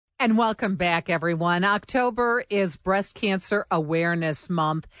And welcome back, everyone. October is Breast Cancer Awareness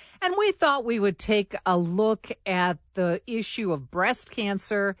Month, and we thought we would take a look at the issue of breast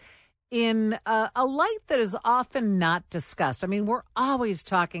cancer in a light that is often not discussed. I mean, we're always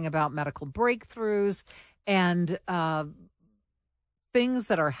talking about medical breakthroughs and things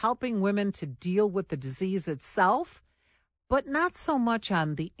that are helping women to deal with the disease itself, but not so much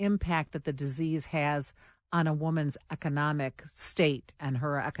on the impact that the disease has on a woman's economic state and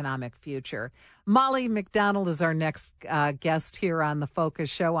her economic future. Marie MacDonald is our next guest here on the Focus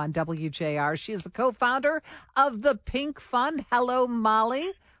Show on WJR. She's the co-founder of the Pink Fund. Hello,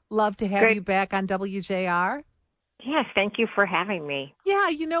 Marie. Love to have you back on WJR. Yes, thank you for having me. Yeah,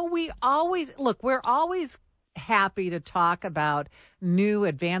 we're always happy to talk about new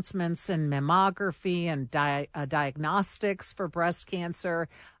advancements in mammography and diagnostics for breast cancer,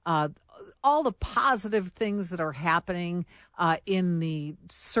 all the positive things that are happening in the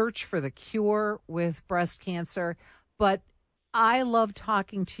search for the cure with breast cancer. But I love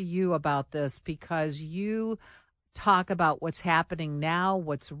talking to you about this because you talk about what's happening now,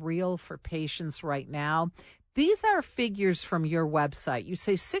 what's real for patients right now. These are figures from your website. You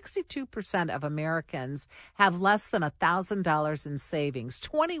say 62% of Americans have less than $1,000 in savings.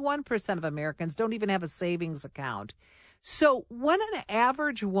 21% of Americans don't even have a savings account. So when an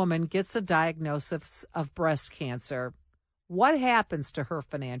average woman gets a diagnosis of breast cancer, what happens to her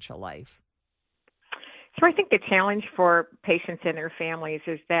financial life? So I think the challenge for patients and their families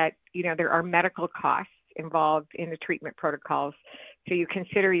is that, there are medical costs involved in the treatment protocols. So you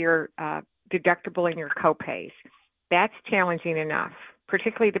consider your deductible and your copays. That's challenging enough,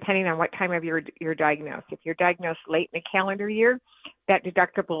 particularly depending on what time of year you're diagnosed. If you're diagnosed late in the calendar year, that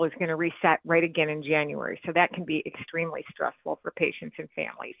deductible is going to reset right again in January. So that can be extremely stressful for patients and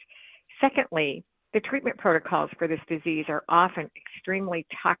families. Secondly, the treatment protocols for this disease are often extremely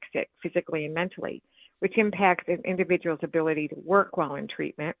toxic physically and mentally, which impacts an individual's ability to work while in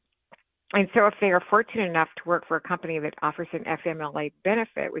treatment. And so if they are fortunate enough to work for a company that offers an FMLA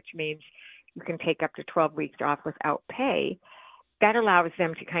benefit, which means you can take up to 12 weeks off without pay, that allows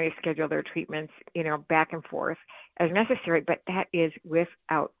them to kind of schedule their treatments, back and forth as necessary, but that is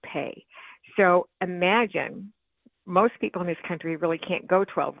without pay. So imagine most people in this country really can't go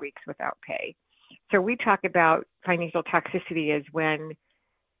 12 weeks without pay. So we talk about financial toxicity as when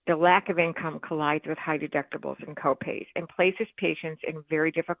the lack of income collides with high deductibles and copays and places patients in a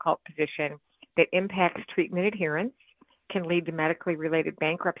very difficult position that impacts treatment adherence, can lead to medically related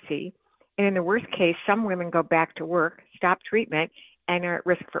bankruptcy, and in the worst case, some women go back to work, stop treatment, and are at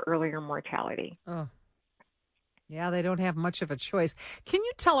risk for earlier mortality. Oh, yeah, they don't have much of a choice. Can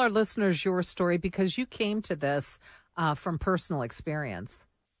you tell our listeners your story? Because you came to this from personal experience.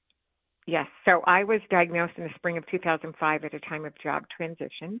 Yes. So I was diagnosed in the spring of 2005 at a time of job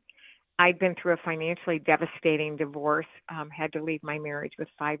transition. I'd been through a financially devastating divorce, had to leave my marriage with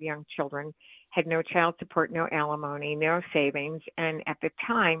 5 young children, had no child support, no alimony, no savings, and at the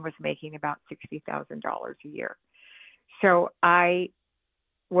time was making about $60,000 a year. So I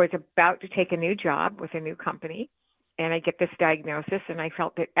was about to take a new job with a new company, and I get this diagnosis, and I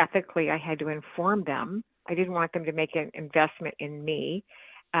felt that ethically I had to inform them. I didn't want them to make an investment in me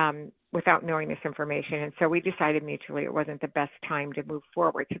without knowing this information. And so we decided mutually it wasn't the best time to move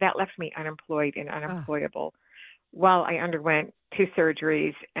forward. So that left me unemployed and unemployable while I underwent 2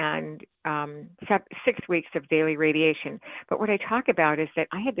 surgeries and 6 weeks of daily radiation. But what I talk about is that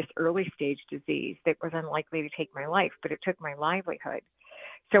I had this early stage disease that was unlikely to take my life, but it took my livelihood.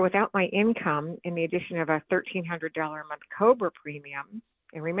 So without my income, in the addition of a $1,300 a month COBRA premium,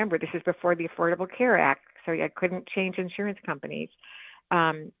 and remember, this is before the Affordable Care Act, so I couldn't change insurance companies,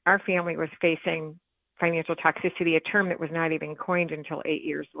 our family was facing financial toxicity, a term that was not even coined until 8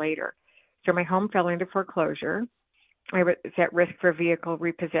 years later. So my home fell into foreclosure. I was at risk for vehicle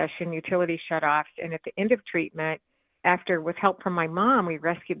repossession, utility shutoffs, and at the end of treatment, after with help from my mom, we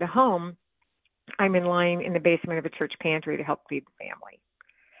rescued the home. I'm in line in the basement of a church pantry to help feed the family.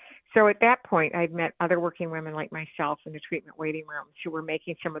 So at that point, I'd met other working women like myself in the treatment waiting rooms who were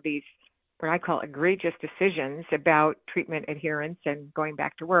making some of these what I call egregious decisions about treatment adherence and going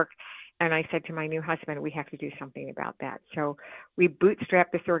back to work. And I said to my new husband, we have to do something about that. So we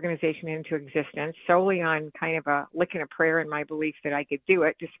bootstrapped this organization into existence solely on kind of a lick and a prayer and my belief that I could do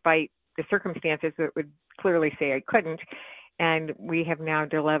it, despite the circumstances that would clearly say I couldn't. And we have now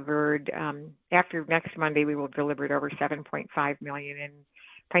delivered, after next Monday, we will have delivered over $7.5 million in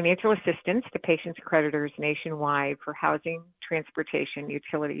financial assistance to patients' creditors nationwide for housing, transportation,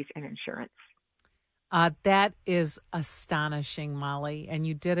 utilities, and insurance. That is astonishing, Molly. And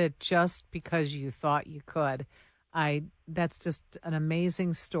you did it just because you thought you could. That's just an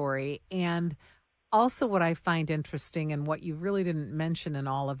amazing story. And also what I find interesting and what you really didn't mention in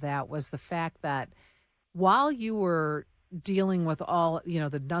all of that was the fact that while you were dealing with all,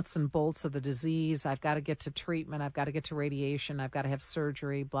 the nuts and bolts of the disease, I've got to get to treatment, I've got to get to radiation, I've got to have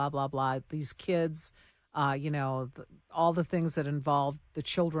surgery, blah, blah, blah. These kids, all the things that involved the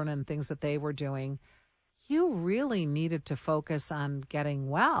children and things that they were doing, you really needed to focus on getting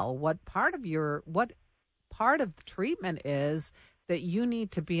well. What part of the treatment is that you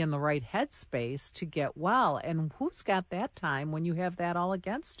need to be in the right headspace to get well. And who's got that time when you have that all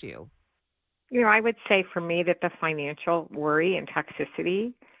against you? I would say for me that the financial worry and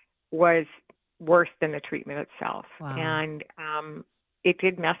toxicity was worse than the treatment itself. Wow. And it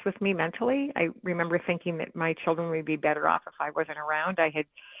did mess with me mentally. I remember thinking that my children would be better off if I wasn't around. I had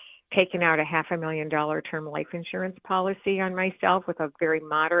taken out a $500,000 term life insurance policy on myself with a very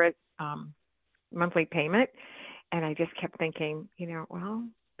moderate monthly payment. And I just kept thinking, well,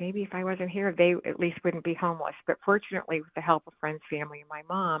 maybe if I wasn't here, they at least wouldn't be homeless. But fortunately, with the help of friends, family, and my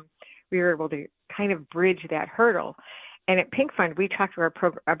mom, we were able to kind of bridge that hurdle. And at Pink Fund, we talked to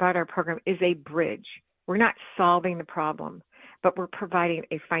about our program is a bridge. We're not solving the problem, but we're providing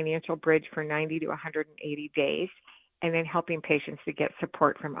a financial bridge for 90 to 180 days and then helping patients to get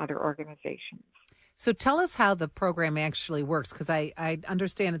support from other organizations. So tell us how the program actually works, because I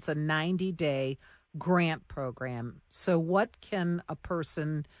understand it's a 90-day grant program. So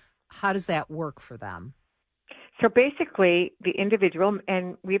how does that work for them? So basically, the individual,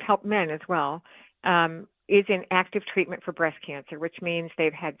 and we've helped men as well, is in active treatment for breast cancer, which means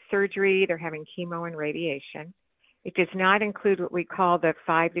they've had surgery, they're having chemo and radiation. It does not include what we call the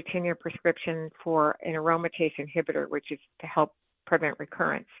 5 to 10 year prescription for an aromatase inhibitor, which is to help prevent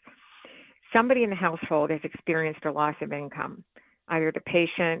recurrence. Somebody in the household has experienced a loss of income, either the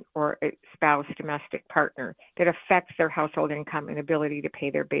patient or a spouse, domestic partner, that affects their household income and ability to pay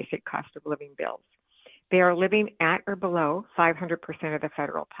their basic cost of living bills. They are living at or below 500% of the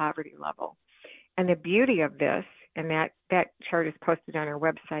federal poverty level. And the beauty of this, and that chart is posted on our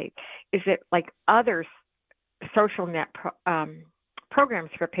website, is that like other social net programs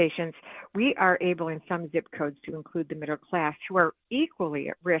for patients, we are able in some zip codes to include the middle class who are equally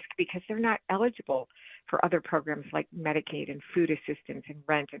at risk because they're not eligible for other programs like Medicaid and food assistance and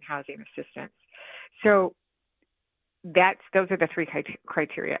rent and housing assistance. So those are the three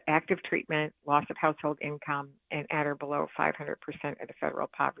criteria: active treatment, loss of household income, and at or below 500% of the federal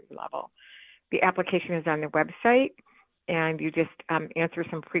poverty level. The application is on the website, and you just answer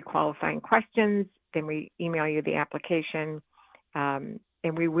some pre-qualifying questions. Then we email you the application, and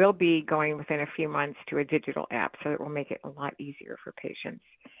we will be going within a few months to a digital app, so it will make it a lot easier for patients.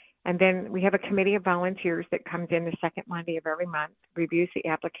 And then we have a committee of volunteers that comes in the second Monday of every month, reviews the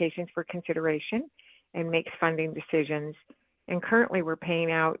applications for consideration, and makes funding decisions. And currently we're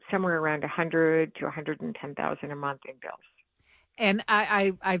paying out somewhere around $100,000 to $110,000 a month in bills. And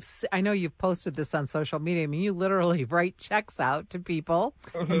I know you've posted this on social media. I mean, you literally write checks out to people,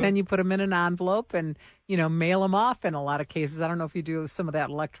 Mm-hmm. and then you put them in an envelope and, mail them off in a lot of cases. I don't know if you do some of that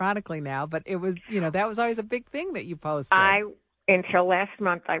electronically now, but it was, that was always a big thing that you posted. Until last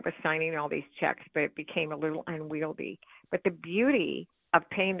month, I was signing all these checks, but it became a little unwieldy. But the beauty of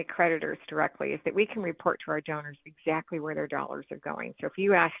paying the creditors directly is that we can report to our donors exactly where their dollars are going. So if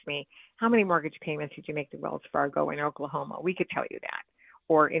you ask me, how many mortgage payments did you make to Wells Fargo in Oklahoma, we could tell you that,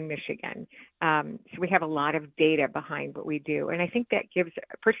 or in Michigan. So we have a lot of data behind what we do. And I think that gives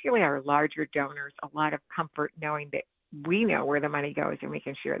particularly our larger donors a lot of comfort knowing that we know where the money goes and we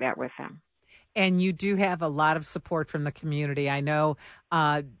can share that with them. And you do have a lot of support from the community. I know,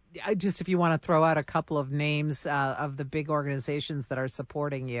 just if you want to throw out a couple of names of the big organizations that are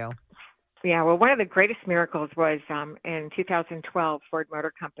supporting you. Yeah, well, one of the greatest miracles was in 2012, Ford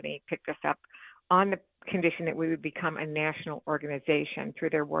Motor Company picked us up on the condition that we would become a national organization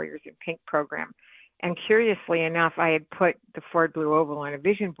through their Warriors in Pink program. And curiously enough, I had put the Ford Blue Oval on a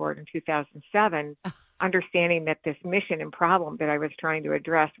vision board in 2007, understanding that this mission and problem that I was trying to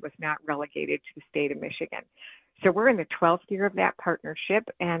address was not relegated to the state of Michigan. So we're in the 12th year of that partnership,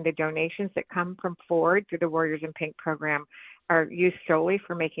 and the donations that come from Ford through the Warriors in Pink program are used solely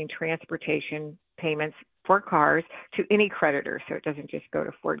for making transportation payments for cars to any creditor. So it doesn't just go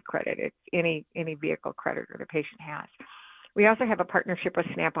to Ford Credit. It's any vehicle creditor the patient has. We also have a partnership with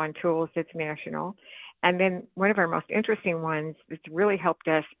Snap-on Tools that's national. And then one of our most interesting ones that's really helped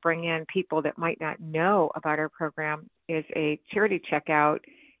us bring in people that might not know about our program is a charity checkout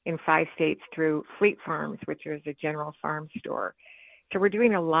in 5 states through Fleet Farms, which is a general farm store. So we're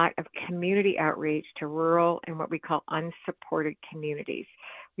doing a lot of community outreach to rural and what we call unsupported communities.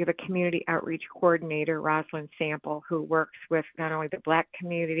 We have a community outreach coordinator, Rosalind Sample, who works with not only the Black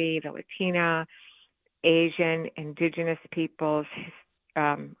community, the Latina, Asian, Indigenous peoples,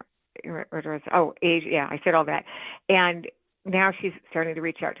 Asia, yeah, I said all that. And now she's starting to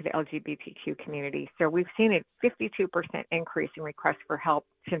reach out to the LGBTQ community. So we've seen a 52% increase in requests for help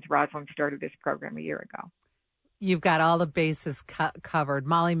since Rosalind started this program a year ago. You've got all the bases covered.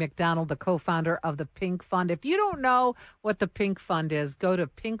 Molly MacDonald, the co-founder of the Pink Fund. If you don't know what the Pink Fund is, go to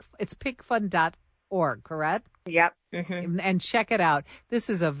it's pinkfund.org, correct? Yep. Mm-hmm. And check it out. This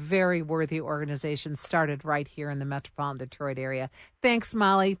is a very worthy organization started right here in the metropolitan Detroit area. Thanks,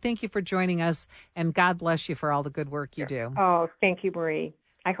 Molly. Thank you for joining us, and God bless you for all the good work you do. Oh, thank you, Marie.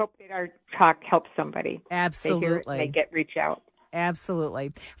 I hope that our talk helps somebody. Absolutely. They reach out.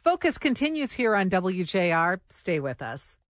 Absolutely. Focus continues here on WJR. Stay with us.